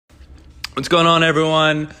What's going on,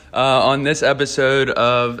 everyone? On this episode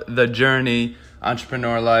of The Journey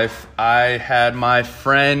Entrepreneur Life, I had my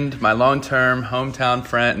friend, my long-term hometown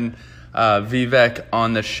friend, Vivek,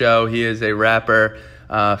 on the show. He is a rapper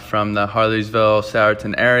from the Harleysville,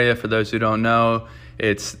 Sourton area. For those who don't know,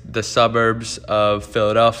 it's the suburbs of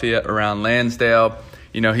Philadelphia around Lansdale.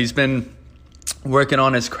 You know, he's been working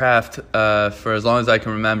on his craft for as long as I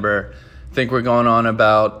can remember. I think we're going on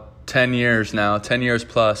about 10 years now, 10 years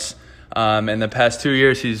plus. In the past 2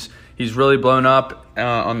 years, he's really blown up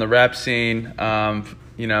on the rap scene, and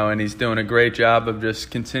he's doing a great job of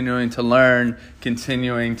just continuing to learn,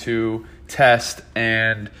 continuing to test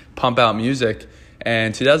and pump out music.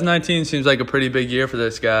 And 2019 seems like a pretty big year for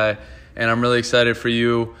this guy, and I'm really excited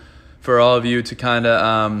for all of you to kind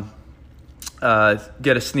of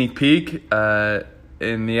get a sneak peek.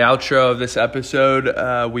 In the outro of this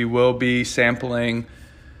episode, we will be sampling.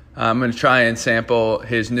 I'm going to try and sample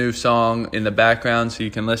his new song in the background so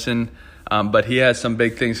you can listen. But he has some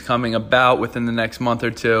big things coming about within the next month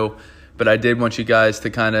or two. But I did want you guys to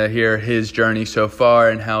kind of hear his journey so far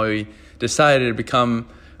and how he decided to become,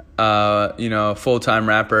 a full-time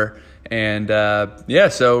rapper. And,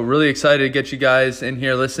 so really excited to get you guys in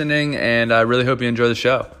here listening. And I really hope you enjoy the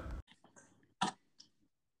show.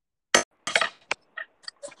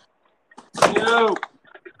 Yo,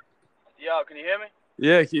 can you hear me?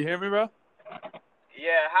 Yeah, can you hear me, bro?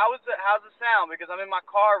 Yeah, how's the sound? Because I'm in my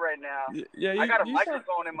car right now. Yeah, I got a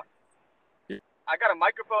microphone in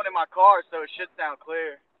my car, so it should sound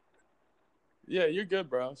clear. Yeah, you're good,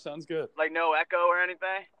 bro. Sounds good. Like no echo or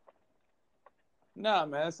anything? Nah,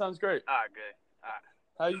 man, it sounds great. All right, good. All right.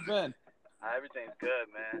 How you been? Everything's good,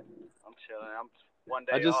 man. I'm chilling. I'm one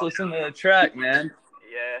day I just off. listened to the track, man.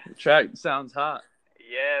 Yeah. The track sounds hot.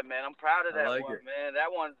 Yeah, man. I'm proud of that like one, it. man.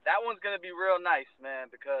 That one's gonna be real nice, man,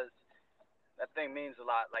 because that thing means a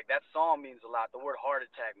lot. Like, that song means a lot. The word heart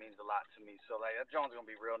attack means a lot to me. So, like, that song's going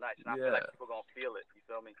to be real nice. And I feel like people going to feel it. You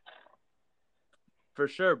feel me? For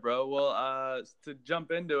sure, bro. Well, to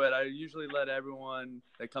jump into it, I usually let everyone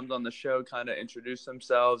that comes on the show kind of introduce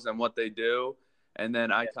themselves and what they do. And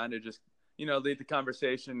then I kind of just, lead the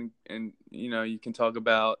conversation. And, you can talk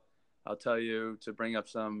about, I'll tell you to bring up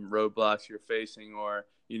some roadblocks you're facing or,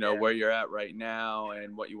 where you're at right now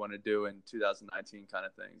and what you want to do in 2019 kind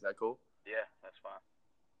of thing. Is that cool? Yeah, that's fine.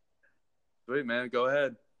 Sweet, man. Go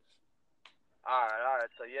ahead. All right.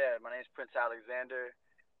 So, yeah, my name's Prince Alexander,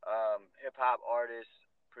 hip-hop artist,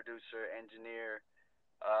 producer, engineer,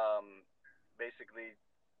 basically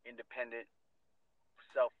independent,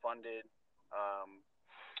 self-funded.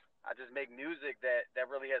 I just make music that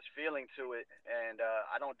really has feeling to it, and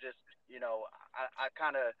I don't just, I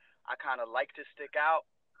kind of like to stick out.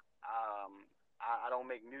 I don't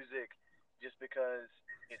make music just because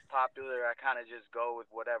it's popular. I kind of just go with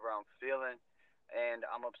whatever I'm feeling, and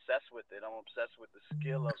I'm obsessed with it. I'm obsessed with the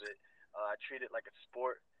skill of it. I treat it like a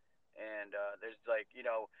sport, and there's like,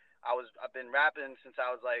 I've been rapping since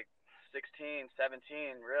I was like 16,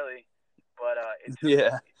 17, really, but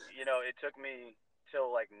it took me till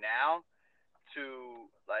like now to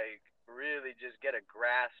like really just get a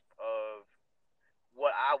grasp of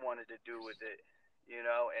what I wanted to do with it,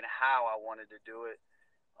 and how I wanted to do it.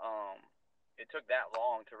 It took that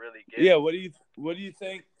long to really get. Yeah, what do you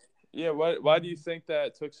think? Yeah, why do you think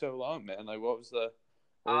that took so long, man? Like, what was the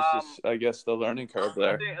learning curve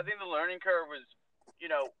there? I think the learning curve was,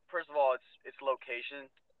 first of all, it's location.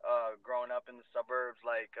 Growing up in the suburbs,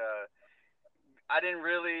 like I didn't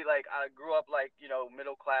really I grew up like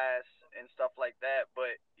middle class and stuff like that,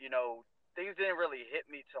 but things didn't really hit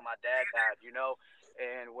me till my dad died,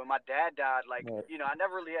 and when my dad died, like I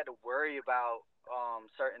never really had to worry about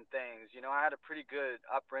certain things. I had a pretty good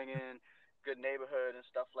upbringing, good neighborhood and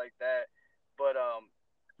stuff like that, but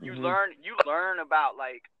you learn about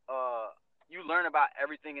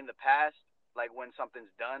everything in the past, like when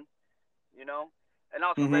something's done, and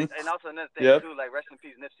also another thing too, like rest in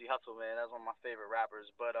peace Nipsey Hussle, man. That's one of my favorite rappers.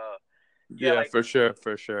 But for sure.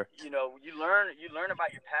 You learn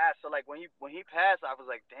about your past. So like when he passed, I was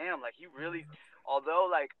like, damn, like he really, although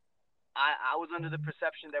like I was under the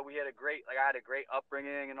perception that I had a great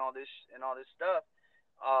upbringing and all this stuff.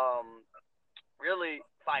 Really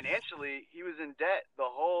financially, he was in debt the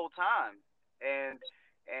whole time, and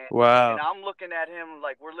wow. And I'm looking at him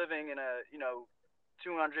like we're living in a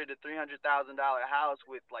 $200,000 to $300,000 house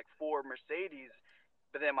with like 4 Mercedes.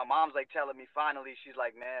 But then my mom's like telling me finally, she's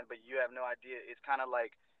like, man, but you have no idea. It's kind of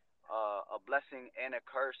like a blessing and a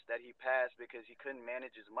curse that he passed because he couldn't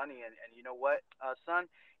manage his money. And you know what, son?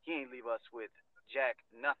 He ain't leave us with jack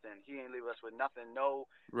nothing. He ain't leave us with nothing. No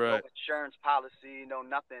insurance policy, no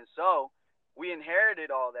nothing. So we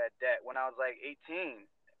inherited all that debt when I was like 18,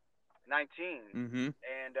 19, Mm-hmm.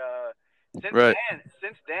 and since Right.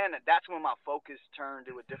 then, that's when my focus turned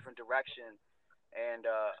to a different direction, and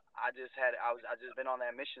I just been on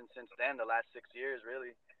that mission since then. The last 6 years,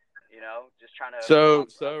 really, just trying to fill So my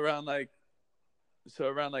so cup. around like so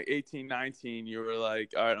around like 18, 19, you were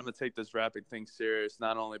like, all right, I'm gonna take this rapping thing serious,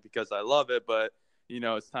 not only because I love it, but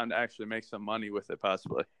it's time to actually make some money with it,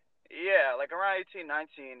 possibly. Yeah, like around 18,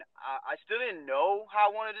 19, I still didn't know how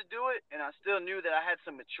I wanted to do it, and I still knew that I had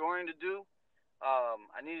some maturing to do.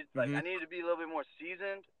 Mm-hmm. I needed to be a little bit more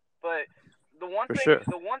seasoned. But For sure.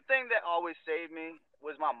 the one thing that always saved me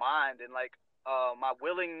was my mind and like my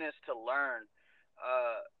willingness to learn.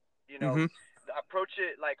 Uh, you know, Mm-hmm. approach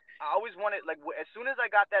it like I always wanted. Like as soon as I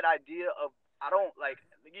got that idea of I don't like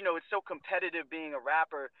it's so competitive being a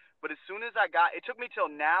rapper. But as soon as it took me till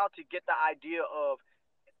now to get the idea of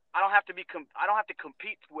I don't have to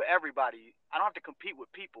compete with everybody. I don't have to compete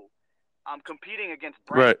with people. I'm competing against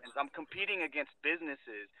Right. brands. I'm competing against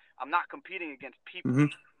businesses. I'm not competing against people,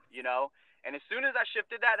 Mm-hmm. you know. And as soon as I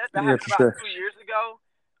shifted that Yeah, happened for about sure. 2 years ago.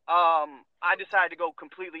 I decided to go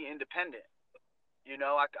completely independent.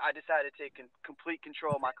 I decided to take complete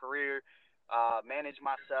control of my career, manage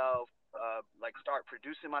myself, like start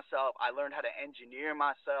producing myself. I learned how to engineer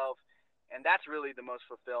myself, and that's really the most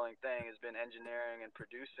fulfilling thing has been engineering and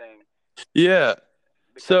producing Yeah.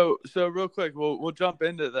 because So real quick, we'll jump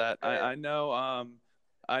into that. go ahead.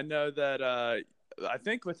 I know that I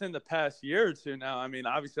think within the past year or two now. I mean,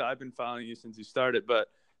 obviously I've been following you since you started, but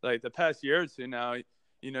like the past year or two now,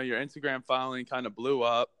 your Instagram following kind of blew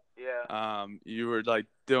up. Yeah, You were like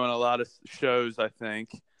doing a lot of shows, I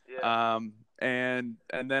think. yeah, And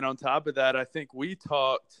then on top of that, I think we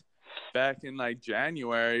talked back in like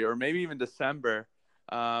January or maybe even December.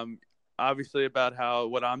 Um, Obviously about how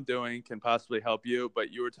what I'm doing can possibly help you,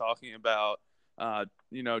 but you were talking about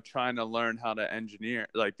trying to learn how to engineer,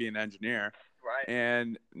 like be an engineer. right.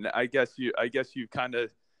 And I guess you kind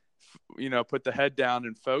of put the head down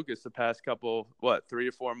and focus the past couple 3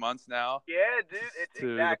 or 4 months now Yeah, dude, it's to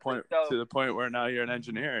the exactly point so. to the point where now you're an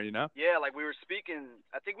engineer. Yeah, like we were speaking.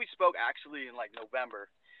 I think we spoke actually in like November,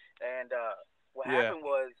 and what Yeah. happened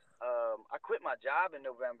was I quit my job in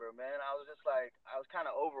November. Man, I was just like I was kind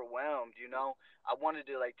of overwhelmed. I wanted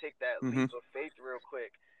to like take that Hmm. leap of faith real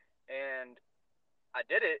quick, and I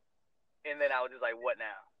did it. And then I was just like, what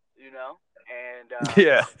now? And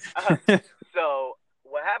Yeah. so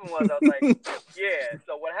what happened was I was like, yeah.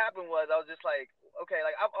 So what happened was I was just like, okay,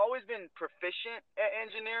 like I've always been proficient at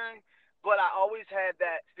engineering, but I always had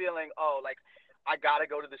that feeling, oh, like I gotta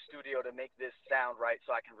go to the studio to make this sound right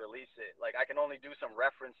so I can release it. Like I can only do some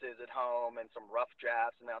references at home and some rough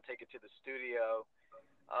drafts, and then I'll take it to the studio.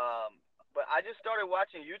 But I just started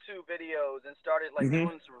watching YouTube videos and started like Hmm.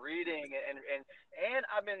 doing some reading and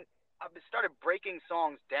I've been started breaking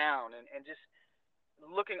songs down and just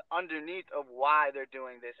looking underneath of why they're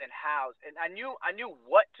doing this and how. And I knew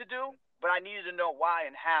what to do, but I needed to know why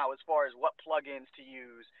and how as far as what plugins to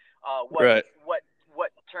use, uh, what Right.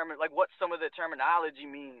 what term like what some of the terminology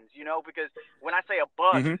means, because when I say a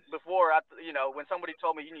bus Hmm. before when somebody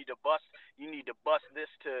told me you need to bus this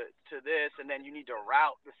to this and then you need to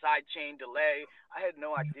route the side chain delay, I had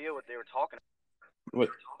no idea what they were talking about. What?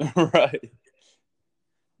 Right.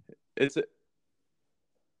 It's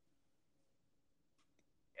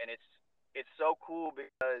And it's so cool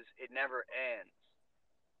because it never ends.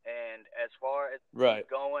 And as far as keep right.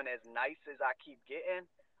 going, as nice as I keep getting,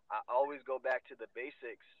 I always go back to the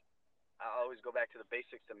basics. I always go back to the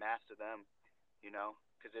basics to master them,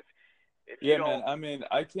 because if you Yeah, man. don't, I mean,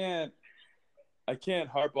 I can't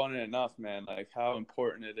harp on it enough, man. Like how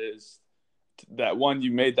important it is that one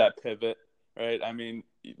you made that pivot, right? I mean,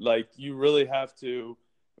 like you really have to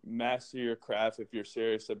master your craft if you're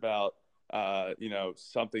serious about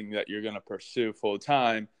something that you're going to pursue full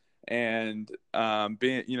time. And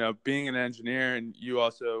being an engineer and you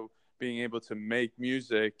also being able to make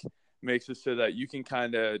music makes it so that you can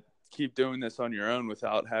kind of keep doing this on your own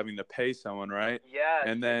without having to pay someone, right? yes,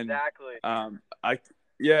 And then exactly. I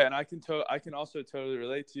yeah, and I can also totally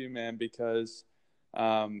relate to you, man, because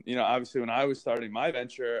obviously when I was starting my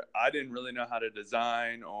venture, I didn't really know how to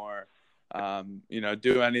design or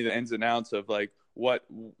do any of the ins and outs of like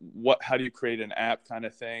how do you create an app kind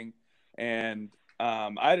of thing. And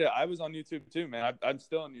I was on YouTube too, man. I'm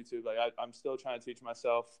still on YouTube. Like I'm still trying to teach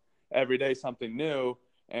myself every day something new.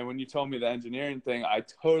 And when you told me the engineering thing, I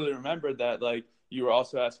totally remembered that like you were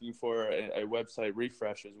also asking for a website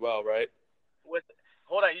refresh as well, right? With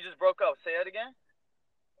Hold on, you just broke up. Say it again.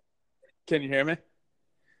 Can you hear me?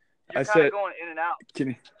 You're I kind of said, going in and out.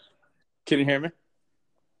 can you hear me?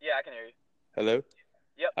 Yeah, I can hear you. Hello.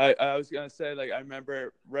 Yep. I was gonna say, like, I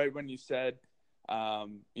remember right when you said,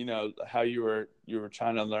 how you were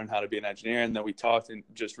trying to learn how to be an engineer, and then we talked, and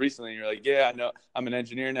just recently you're like, yeah, I know I'm an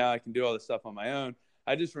engineer now. I can do all this stuff on my own.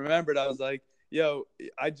 I just remembered, I was like, yo,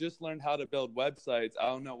 I just learned how to build websites. I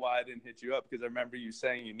don't know why I didn't hit you up, because I remember you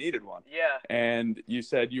saying you needed one, Yeah. and you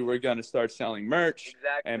said you were gonna start selling merch and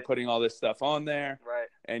Exactly. putting all this stuff on there, Right.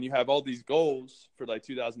 and you have all these goals for like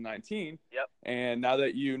 2019. Yep. And now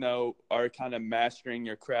that are kind of mastering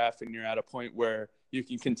your craft, and you're at a point where you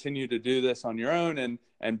can continue to do this on your own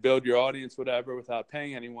and build your audience, whatever, without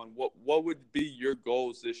paying anyone, what would be your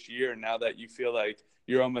goals this year, now that you feel like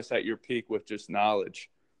you're almost at your peak with just knowledge?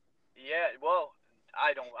 Yeah, well,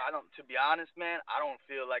 I don't, to be honest, man, I don't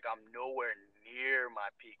feel like I'm nowhere near my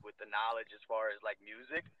peak with the knowledge as far as like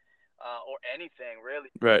music, or anything really,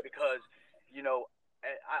 Right. because, you know,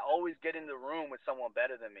 I always get in the room with someone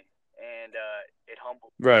better than me, and it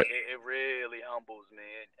humbles. Right. It really humbles me,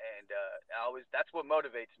 and I always, that's what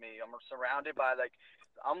motivates me. I'm surrounded by like,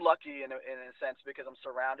 I'm lucky in a sense because I'm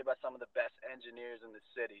surrounded by some of the best engineers in the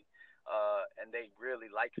city, and they really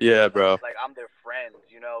like me. Yeah, bro. Like I'm their friends,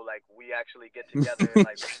 like we actually get together and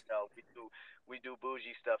like we do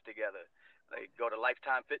bougie stuff together, like go to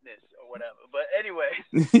Lifetime Fitness or whatever. But anyways,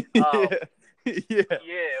 um, Yeah. Yeah.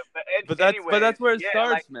 yeah. But But that's anyways, where it yeah,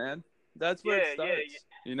 like starts, man. That's where it yeah, yeah, yeah,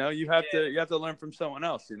 starts. You have yeah. to learn from someone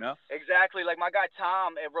else. Exactly. Like my guy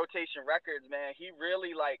Tom at Rotation Records, man, he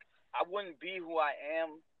really like I wouldn't be who I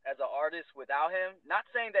am as an artist without him. Not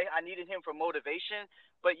saying that I needed him for motivation,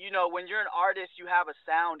 but when you're an artist, you have a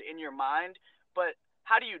sound in your mind, but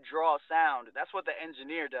how do you draw sound? That's what the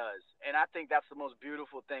engineer does. And I think that's the most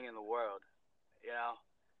beautiful thing in the world, you know?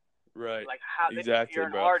 Right. Like how Exactly, you're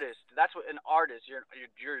an bro. artist. That's what an artist.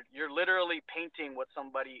 You're literally painting what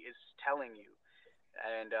somebody is telling you,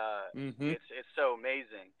 and Hmm. it's so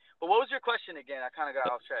amazing. But what was your question again? I kind of got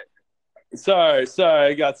off track. Sorry,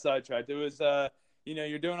 I got sidetracked. It was,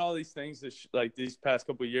 you're doing all these things like these past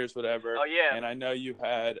couple of years, whatever. Oh yeah, And I know you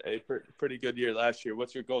had a pretty good year last year.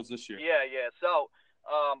 What's your goals this year? yeah, yeah. So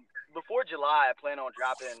before July, I plan on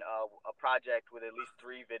dropping a project with at least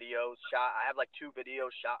 3 videos shot. I have like 2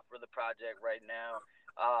 videos shot for the project right now.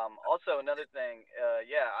 Also another thing,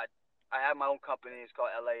 yeah, I have my own company. It's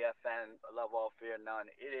called LAFN, Love All Fear None.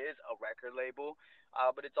 It is a record label,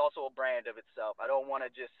 but it's also a brand of itself. I don't want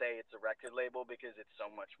to just say it's a record label because it's so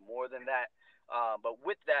much more than that. But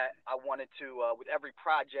with that, I wanted to, with every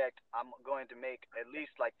project, I'm going to make at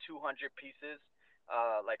least like 200 pieces,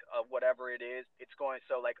 like whatever it is. It's going,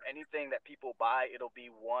 so like anything that people buy, it'll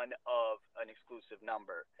be one of an exclusive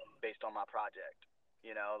number based on my project.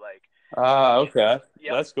 Like Ah, okay.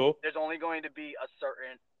 yep. That's cool. There's only going to be a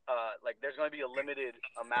certain like there's going to be a limited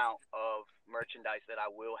amount of merchandise that I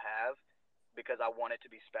will have because I want it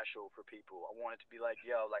to be special for people. I want it to be like,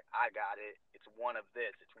 yo, like I got it. It's one of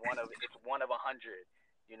this. It's one of 100.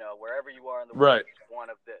 Wherever you are in the world, Right. it's one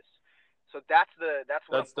of this. So that's what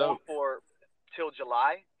I'm That's going dope. for till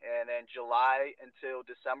July, and then July until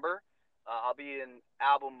December. I'll be in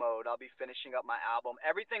album mode. I'll be finishing up my album.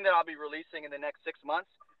 Everything that I'll be releasing in the next 6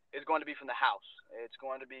 months is going to be from the house. It's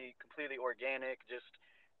going to be completely organic, just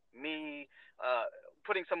me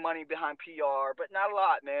putting some money behind PR, but not a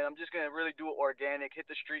lot, man. I'm just gonna really do it organic. Hit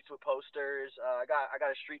the streets with posters. I got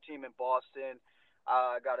a street team in Boston.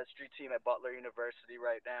 I got a street team at Butler University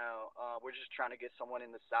right now. We're just trying to get someone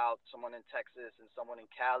in the South, someone in Texas, and someone in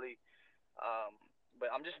Cali. Um, but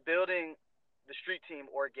I'm just building the street team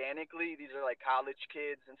organically. These are like college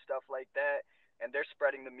kids and stuff like that, and they're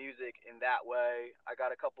spreading the music in that way. I got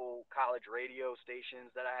a couple college radio stations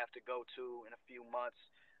that I have to go to in a few months.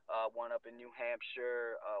 One up in New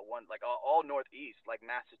Hampshire, one like all Northeast, like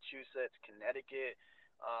Massachusetts, Connecticut.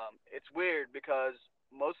 It's weird because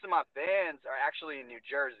most of my fans are actually in New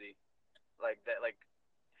Jersey, like that, like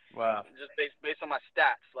Wow. just based on my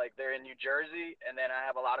stats. Like they're in New Jersey, and then I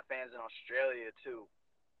have a lot of fans in Australia too.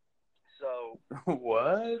 So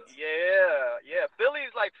What? yeah, yeah.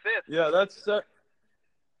 Philly's like fifth. Yeah, Philly's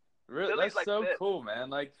that's like so fifth. cool, man.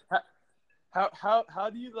 Like, how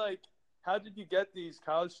do you like how did you get these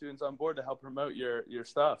college students on board to help promote your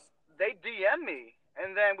stuff? They DM me,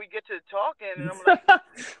 and then we get to talking, and I'm like,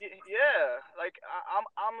 yeah, like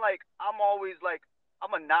I'm always like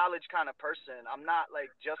I'm a knowledge kind of person. I'm not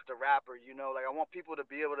like just a rapper, Like I want people to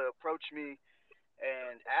be able to approach me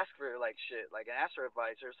and ask for like shit, like and ask for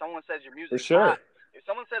advice. Or if someone says your For music's sure. hot, if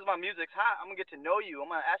someone says my music's hot, I'm gonna get to know you. I'm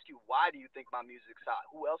gonna ask you why do you think my music's hot?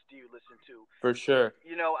 Who else do you listen to? For sure.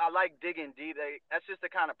 I like digging deep. That's just the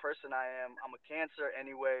kind of person I am. I'm a Cancer,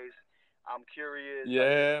 anyways. I'm curious. I just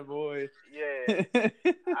Yeah, boy. yeah.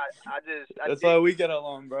 That's I why dig. we get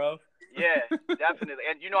along, bro. Yeah, definitely.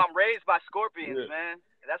 And I'm raised by Scorpions, Yeah. man.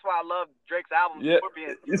 That's why I love Drake's album, Yeah.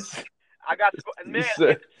 Scorpions. I got man.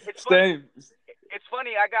 It's funny. Same. It's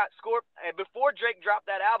funny. I got before Drake dropped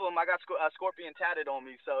that album. I got Scorpion tatted on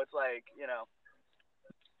me. So it's like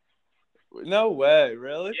No way,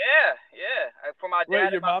 really? Yeah, yeah. For my Wait,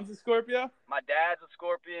 dad your and my mom's a Scorpio? my dad's a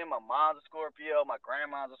Scorpion. My mom's a Scorpio. My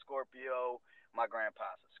grandma's a Scorpio. My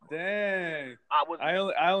grandpa's a Scorpio. Dang. I was. I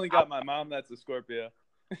only I, got my mom that's a Scorpio.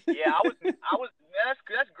 yeah, I was. Man,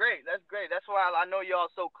 that's great. That's great. That's why I know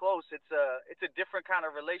y'all so close. It's a different kind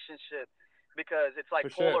of relationship because it's like For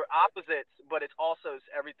sure. polar opposites, but it's also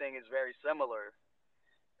everything is very similar.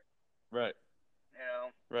 Right. You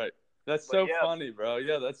know. Right. That's But so yeah, funny, bro.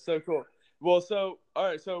 Yeah, that's so cool. Well, so all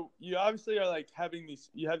right, so you obviously are like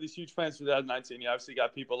you have these huge plans for 2019. You obviously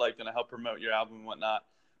got people like going to help promote your album and whatnot,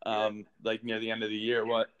 yeah, like near the end of the year,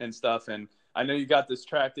 and stuff. And I know you got this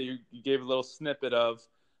track that you gave a little snippet of.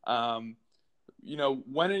 When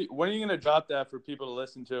are you going to drop that for people to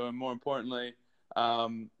listen to? And more importantly, are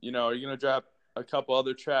you going to drop a couple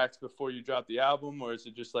other tracks before you drop the album, or is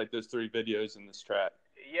it just like those 3 videos in this track?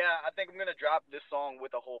 yeah. I think I'm gonna drop this song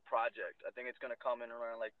with a whole project. I think it's gonna come in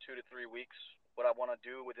around like 2 to 3 weeks. What I want to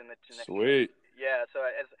do within the next Sweet. Yeah, so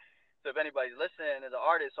if anybody's listening as an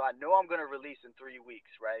artist, so I know I'm gonna release in 3 weeks,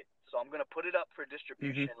 right? So I'm gonna put it up for Mm-hmm.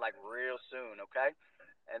 distribution like real soon, okay?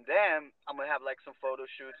 And then I'm gonna have like some photo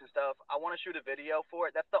shoots and stuff. I want to shoot a video for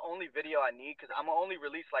it. That's the only video I need because I'm gonna only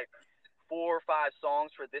release like 4 or 5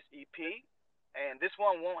 songs for this EP, and this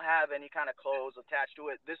one won't have any kind of clothes attached to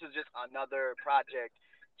it. This is just another project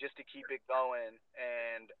just to keep it going,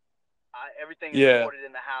 and everything is Yeah. recorded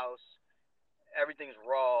in the house. Everything's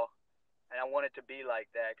raw, and I want it to be like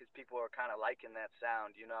that because people are kind of liking that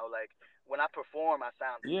sound. Like when I perform, I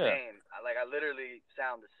sound the Yeah. same. I literally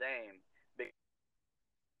sound the same.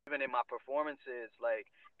 Even in my performances, like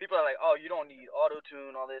people are like, "Oh, you don't need auto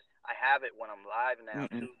tune, all this." I have it when I'm live now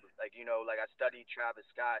Mm-mm. too. Like like I studied Travis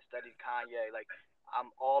Scott, I studied Kanye. Like I'm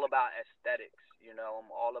all about aesthetics. I'm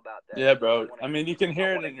all about that. Yeah, I bro. want I to. mean, you can I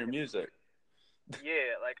hear it want to in your music.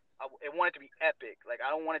 Yeah, like I want it to be epic. Like I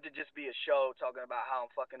don't want it to just be a show talking about how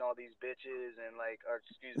I'm fucking all these bitches and like, or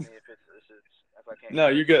excuse me if I can't No,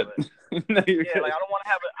 you're curse, good. but No, you're yeah, like good. I don't want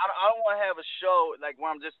to have I don't want to have a show like where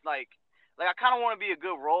I'm just like I kind of want to be a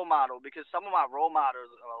good role model because some of my role models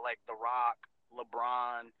are like The Rock,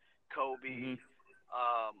 LeBron, Mm-hmm. Kobe.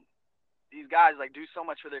 Um, these guys like do so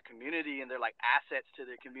much for their community and they're like assets to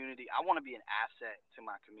their community. I want to be an asset to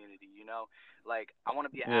my community. Like I want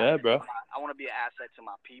to be an Yeah, asset to bro. I want to be an asset to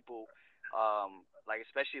my people. Like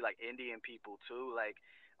especially like Indian people too. Like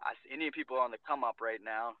Indian people are on the come up right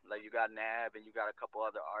now. Like you got Nab and you got a couple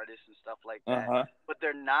other artists and stuff like Uh that. huh. But That.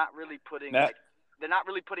 they're not really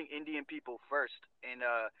putting Indian people first. And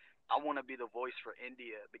I want to be the voice for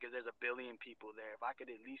India because there's a billion people there. If I could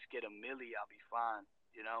at least get a milli, I'll be fine.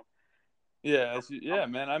 You know. Yeah. I'm Yeah,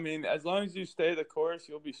 man. I mean, as long as you stay the course,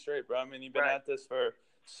 you'll be straight, bro. I mean, you've been right. at this for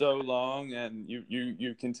so long, and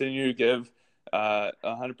you continue to give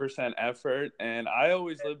 100% effort. And I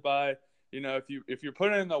always live by, if you're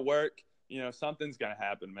putting in the work, something's gonna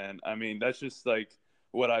happen, man. I mean, that's just like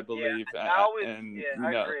what I Yeah, believe. And yeah,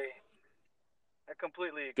 I agree. I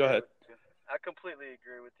completely go agree ahead. with you. I completely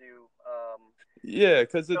agree with you. Yeah,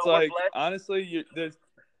 because it's We're like blessed. honestly, there's.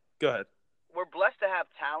 Go ahead. We're blessed to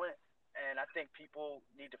have talent, and I think people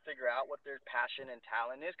need to figure out what their passion and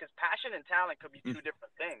talent is, because passion and talent could be Mm. two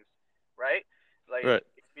different things, right? Like Right.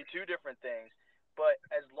 it could be two different things. But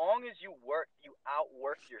as long as you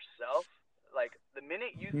outwork yourself. Like the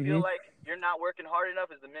minute you feel Mm-hmm. like you're not working hard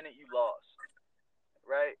enough is the minute you lost,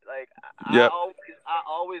 right? Like Yep. I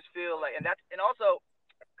always feel like, and also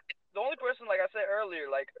the only person, like I said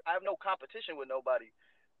earlier, like I have no competition with nobody,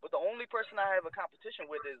 but the only person I have a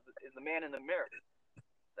competition with is the man in the mirror.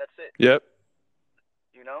 That's it, Yep.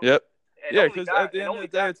 you know. Yep. And Yeah, because at the end of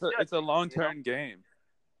only the day, God it's can a judge it's a me, long term game.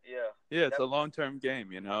 Yeah, Yeah, it's a definitely. long term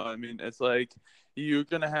game. I mean, it's like you're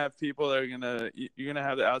gonna have people that are you're gonna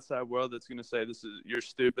have the outside world that's gonna say you're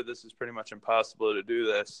stupid. This is pretty much impossible to do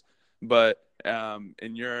this. But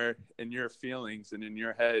in your feelings and in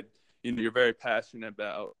your head, you're very passionate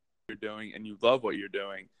about what you're doing and you love what you're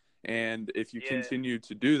doing. And if you Yeah, continue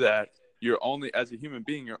to do that, you're only as a human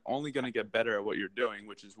being, you're only gonna get better at what you're doing,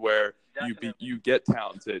 which is where definitely. you get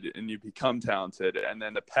talented and you become talented, and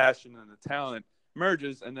then the passion and the talent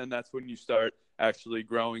merges, and then that's when you start actually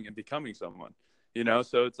growing and becoming someone.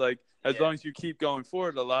 So it's like as Yeah, long as you keep going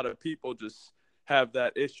forward, a lot of people just have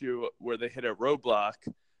that issue where they hit a roadblock,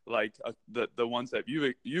 like the ones that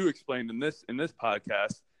you explained in this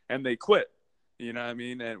podcast, and they quit. You know what I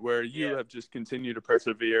mean? And where you Yeah. have just continued to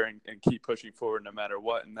persevere and keep pushing forward no matter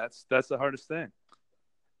what. And that's the hardest thing.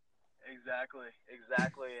 Exactly,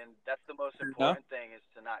 exactly, and that's the most You know? important thing is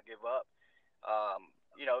to not give up.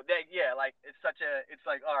 Yeah, like it's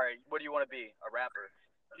like, all right, what do you want to be? A rapper?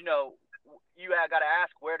 You got to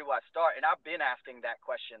ask, where do I start? And I've been asking that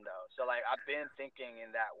question though, so like I've been thinking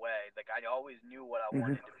in that way. Like I always knew what I Mm-hmm.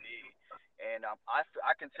 wanted to be, and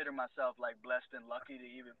I consider myself like blessed and lucky to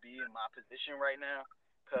even be in my position right now,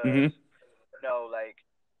 Mm-hmm. cause like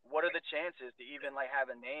what are the chances to even like have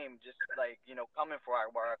a name just like coming from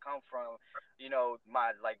where I come from,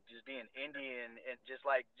 my like just being Indian and just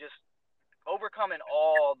overcoming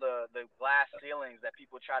all the glass ceilings that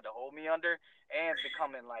people tried to hold me under and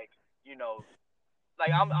becoming you know like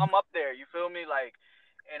I'm up there, you feel me, like,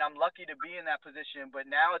 and I'm lucky to be in that position, but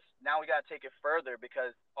now we got to take it further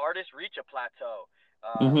because artists reach a plateau.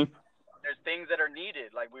 Mm-hmm. There's things that are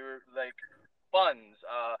needed, like we were like funds,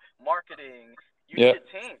 marketing. You need Yep. a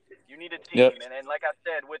team. You need a Yep. team, and then like I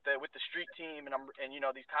said, with the street team, and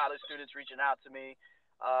these college students reaching out to me,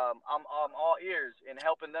 I'm all ears in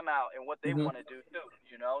helping them out and what they Mm-hmm. want to do too.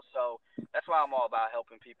 So that's why I'm all about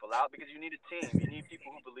helping people out because you need a team. You need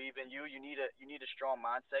people who believe in you. You need a strong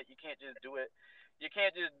mindset. You can't just do it. You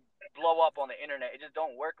can't just blow up on the internet. It just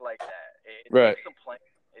don't work like that. It Right. takes some plan.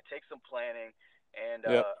 It takes some planning, and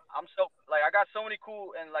Yep. I'm so like I got so many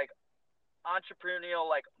cool and like entrepreneurial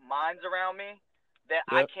like minds around me that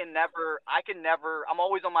Yep. I'm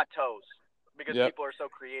always on my toes because Yep. people are so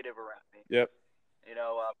creative around me. Yep.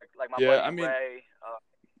 Like my Yeah. buddy I mean, Ray,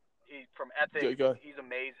 he's from Ethics. go. He's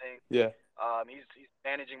amazing. Yeah. He's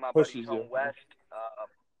managing my buddy Pushes you. Tone West,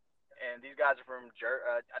 and these guys are from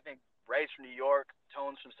I think Ray's from New York,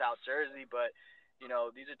 Tone's from South Jersey, but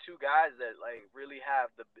these are two guys that like really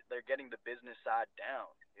they're getting the business side down,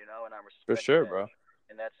 and I For respect sure, that, bro.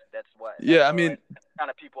 and that's Yeah. I so mean, that's the kind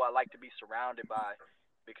of people I like to be surrounded by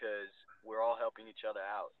because we're all helping each other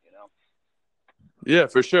out. yeah,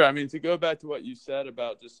 for sure. I mean, to go back to what you said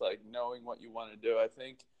about just like knowing what you want to do, I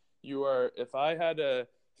think you are, if I had to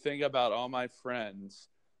think about all my friends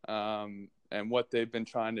and what they've been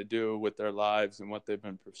trying to do with their lives and what they've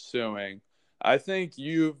been pursuing, I think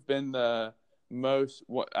you've been the most,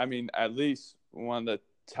 I mean, at least one of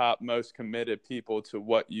the top most committed people to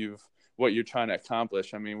what you're trying to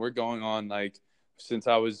accomplish. I mean, we're going on like, since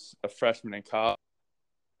I was a freshman in college,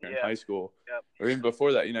 in Yeah. high school Yep. or even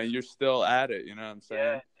before that, you're still at it, you know what I'm Yeah.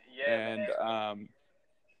 saying? Yeah, And, man.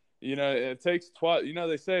 it takes 12,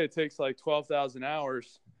 they say it takes like 12,000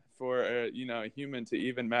 hours for, a human to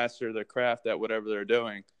even master the craft at whatever they're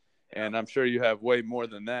doing. Yep. And I'm sure you have way more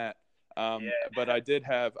than that. But Yeah. I did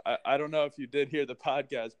have, I don't know if you did hear the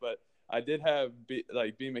podcast, but I did have B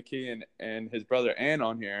McKee and his brother Ann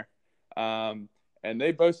on here. Um, and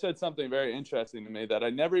they both said something very interesting to me that I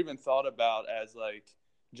never even thought about as like,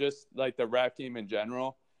 just like the rap game in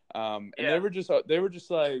general. And Yeah. they were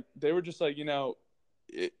just like,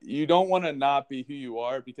 you don't want to not be who you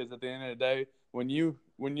are, because at the end of the day, when you're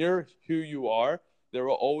who you are, there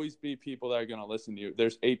will always be people that are going to listen to you.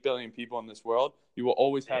 There's 8 billion people in this world. You will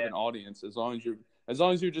always have Yeah. an audience as long as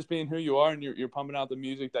you're just being who you are and you're pumping out the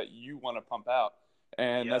music that you want to pump out.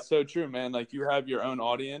 And Yep. that's so true, man. Like, you have your own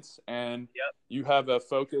audience and Yep. you have a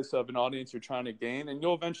focus of an audience you're trying to gain, and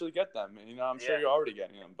you'll eventually get them. I'm sure Yeah. you're already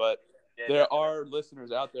getting them, but Yeah. there Definitely. are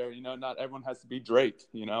listeners out there. Not everyone has to be Drake.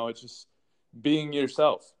 It's just being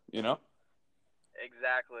yourself.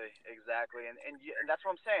 Exactly, exactly, and that's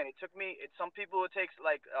what I'm saying. It took me. Some people it takes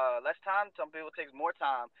like less time. Some people it takes more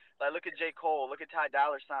time. Like look at J. Cole, look at Ty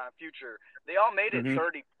Dolla $ign, Future. They all made it Mm-hmm.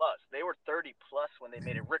 30 plus. They were 30 plus when they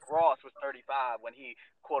made it. Rick Ross was 35 when he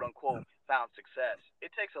quote unquote found success.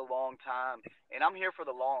 It takes a long time, and I'm here for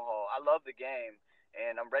the long haul. I love the game,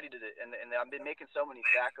 and I'm ready to. And I've been making so many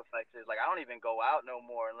sacrifices. Like I don't even go out no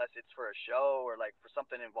more unless it's for a show or like for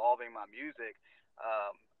something involving my music.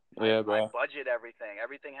 Um, Yeah, I bro. budget everything.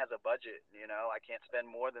 Everything has a budget. I can't spend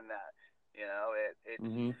more than that.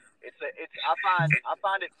 Mm-hmm. I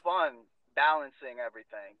find it fun balancing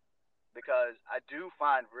everything because I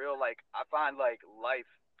find like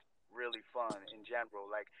life really fun in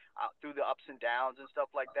general. Like through the ups and downs and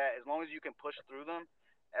stuff like that. As long as you can push through them,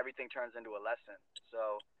 everything turns into a lesson.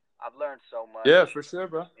 So I've learned so much. Yeah, for sure,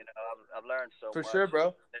 bro. I've learned so For much. sure,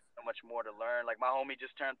 bro. There's so much more to learn. Like my homie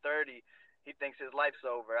just turned 30. He thinks his life's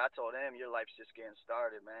over. I told him your life's just getting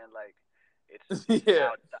started, man. Like it's Yeah,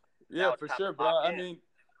 now yeah, it's for time to sure, bro. lock I in. mean,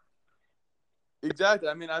 exactly.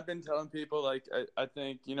 I mean, I've been telling people, like, I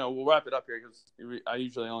think, we'll wrap it up here because I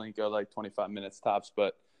usually only go like 25 minutes tops.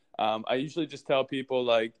 But I usually just tell people,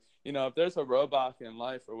 like, if there's a roadblock in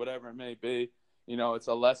life or whatever it may be, it's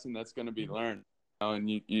a lesson that's going to be learned.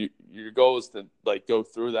 and your goal is to like go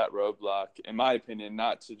through that roadblock, in my opinion,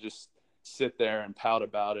 not to just sit there and pout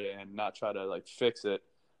about it and not try to like fix it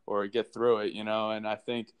or get through it, and I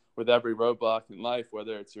think with every roadblock in life,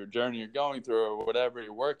 whether it's your journey you're going through or whatever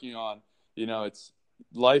you're working on, it's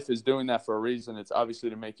life is doing that for a reason. It's obviously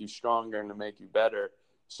to make you stronger and to make you better.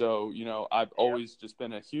 So, I've always just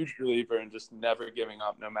been a huge believer in just never giving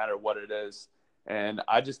up no matter what it is. And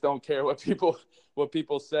I just don't care what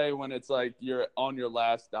people say when it's like you're on your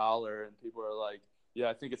last dollar and people are like, yeah,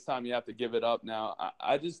 I think it's time you have to give it up now.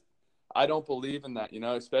 I don't believe in that,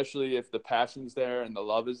 especially if the passion's there and the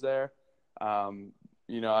love is there.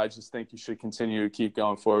 I just think you should continue to keep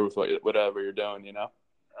going forward with whatever you're doing,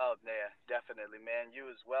 Oh, yeah, definitely, man. You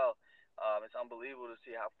as well. It's unbelievable to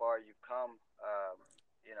see how far you've come.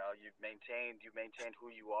 You've maintained who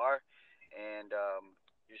you are, and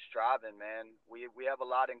you're striving, man. We have a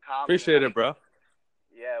lot in common. Appreciate it, bro.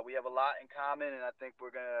 Yeah, we have a lot in common, and I think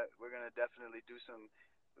we're gonna definitely do some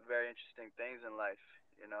very interesting things in life.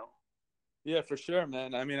 Yeah, for sure,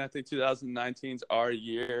 man. I mean, I think 2019's our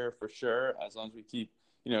year for sure. As long as we keep,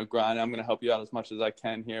 grinding, I'm going to help you out as much as I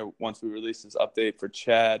can here once we release this update for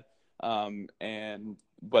Chad.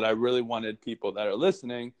 But I really wanted people that are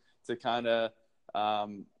listening to kind of,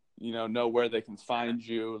 know where they can find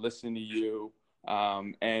you, listen to you.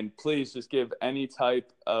 And please just give any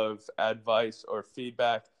type of advice or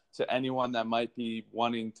feedback to anyone that might be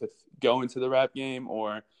wanting to go into the rap game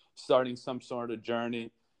or starting some sort of journey.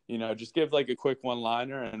 Just give like a quick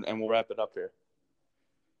one-liner and we'll wrap it up here.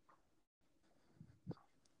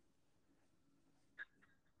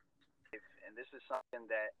 And this is something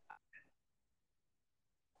that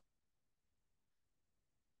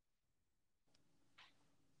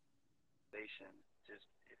just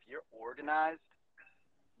if you're organized,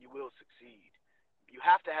 you will succeed. You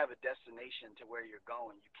have to have a destination to where you're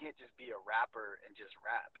going. You can't just be a rapper and just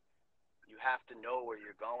rap. You have to know where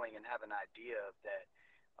you're going and have an idea of that.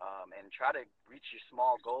 And try to reach your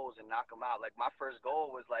small goals and knock them out. Like my first goal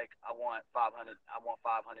was like, I want 500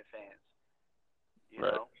 fans.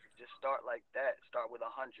 Right. Just start like that. Start with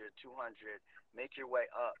 100, 200, make your way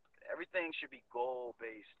up. Everything should be goal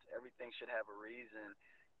based. Everything should have a reason.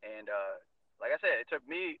 And like I said, it took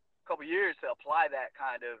me a couple years to apply that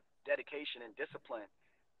kind of dedication and discipline.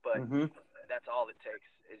 But that's all it takes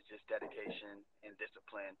is just dedication and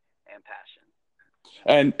discipline and passion.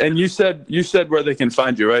 And you said where they can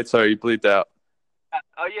find you, right? Sorry, you bleeped out.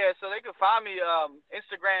 Oh yeah, so they can find me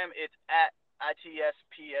Instagram. It's at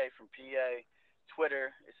ITSPA from PA.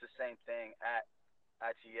 Twitter, it's the same thing at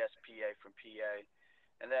ITSPA from PA.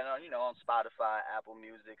 And then on Spotify, Apple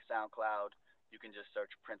Music, SoundCloud, you can just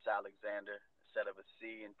search Prince Alexander instead of a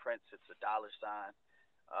C. In Prince, it's a $.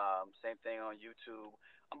 Same thing on YouTube.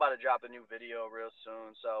 I'm about to drop a new video real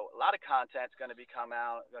soon, so a lot of content's going to be coming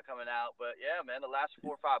out. But yeah, man, the last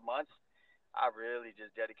 4 or 5 months, I really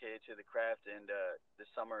just dedicated to the craft, and this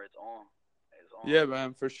summer it's on. Yeah,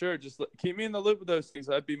 man, for sure. Just keep me in the loop with those things.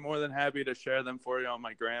 I'd be more than happy to share them for you on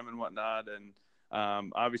my gram and whatnot, and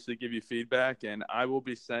obviously give you feedback. And I will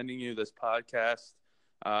be sending you this podcast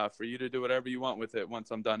for you to do whatever you want with it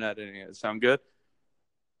once I'm done editing it. Sound good?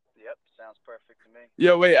 Yep, sounds perfect to me.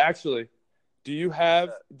 Yeah, wait, actually. Do you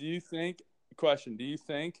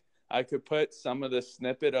think I could put some of the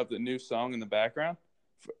snippet of the new song in the background?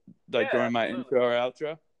 During my intro or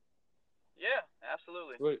outro? Yeah,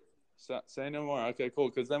 absolutely. Wait, say no more. Okay, cool.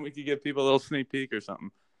 Because then we could give people a little sneak peek or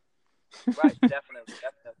something. Right, definitely.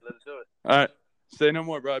 Let's do it. All right. Say no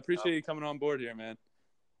more, bro. I appreciate you coming on board here, man.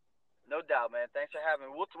 No doubt, man. Thanks for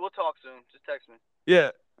having me. We'll talk soon. Just text me.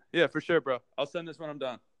 Yeah, for sure, bro. I'll send this when I'm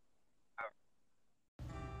done.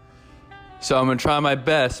 So I'm going to try my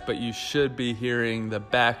best, but you should be hearing the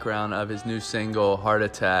background of his new single, Heart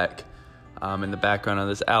Attack, in the background of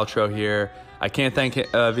this outro here. I can't thank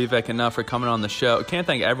Vivek enough for coming on the show. Can't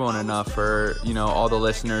thank everyone enough for, all the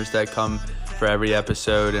listeners that come for every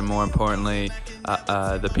episode, and more importantly,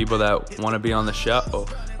 the people that want to be on the show.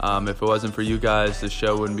 If it wasn't for you guys, the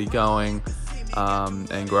show wouldn't be going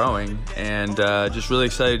and growing. And just really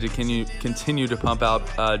excited to continue to pump out,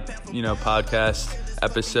 podcast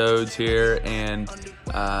episodes here, and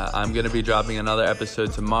I'm going to be dropping another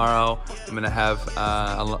episode tomorrow. I'm going to have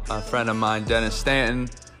a friend of mine, Dennis Stanton,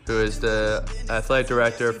 who is the athletic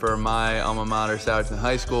director for my alma mater, Southern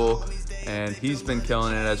High School, and he's been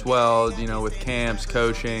killing it as well, with camps,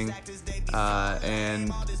 coaching,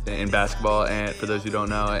 and in basketball, and for those who don't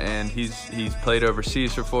know, and he's played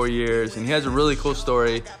overseas for 4 years, and he has a really cool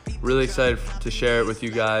story. Really excited to share it with you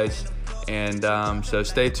guys. And so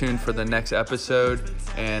stay tuned for the next episode.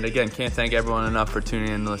 And again, can't thank everyone enough for tuning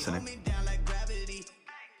in and listening.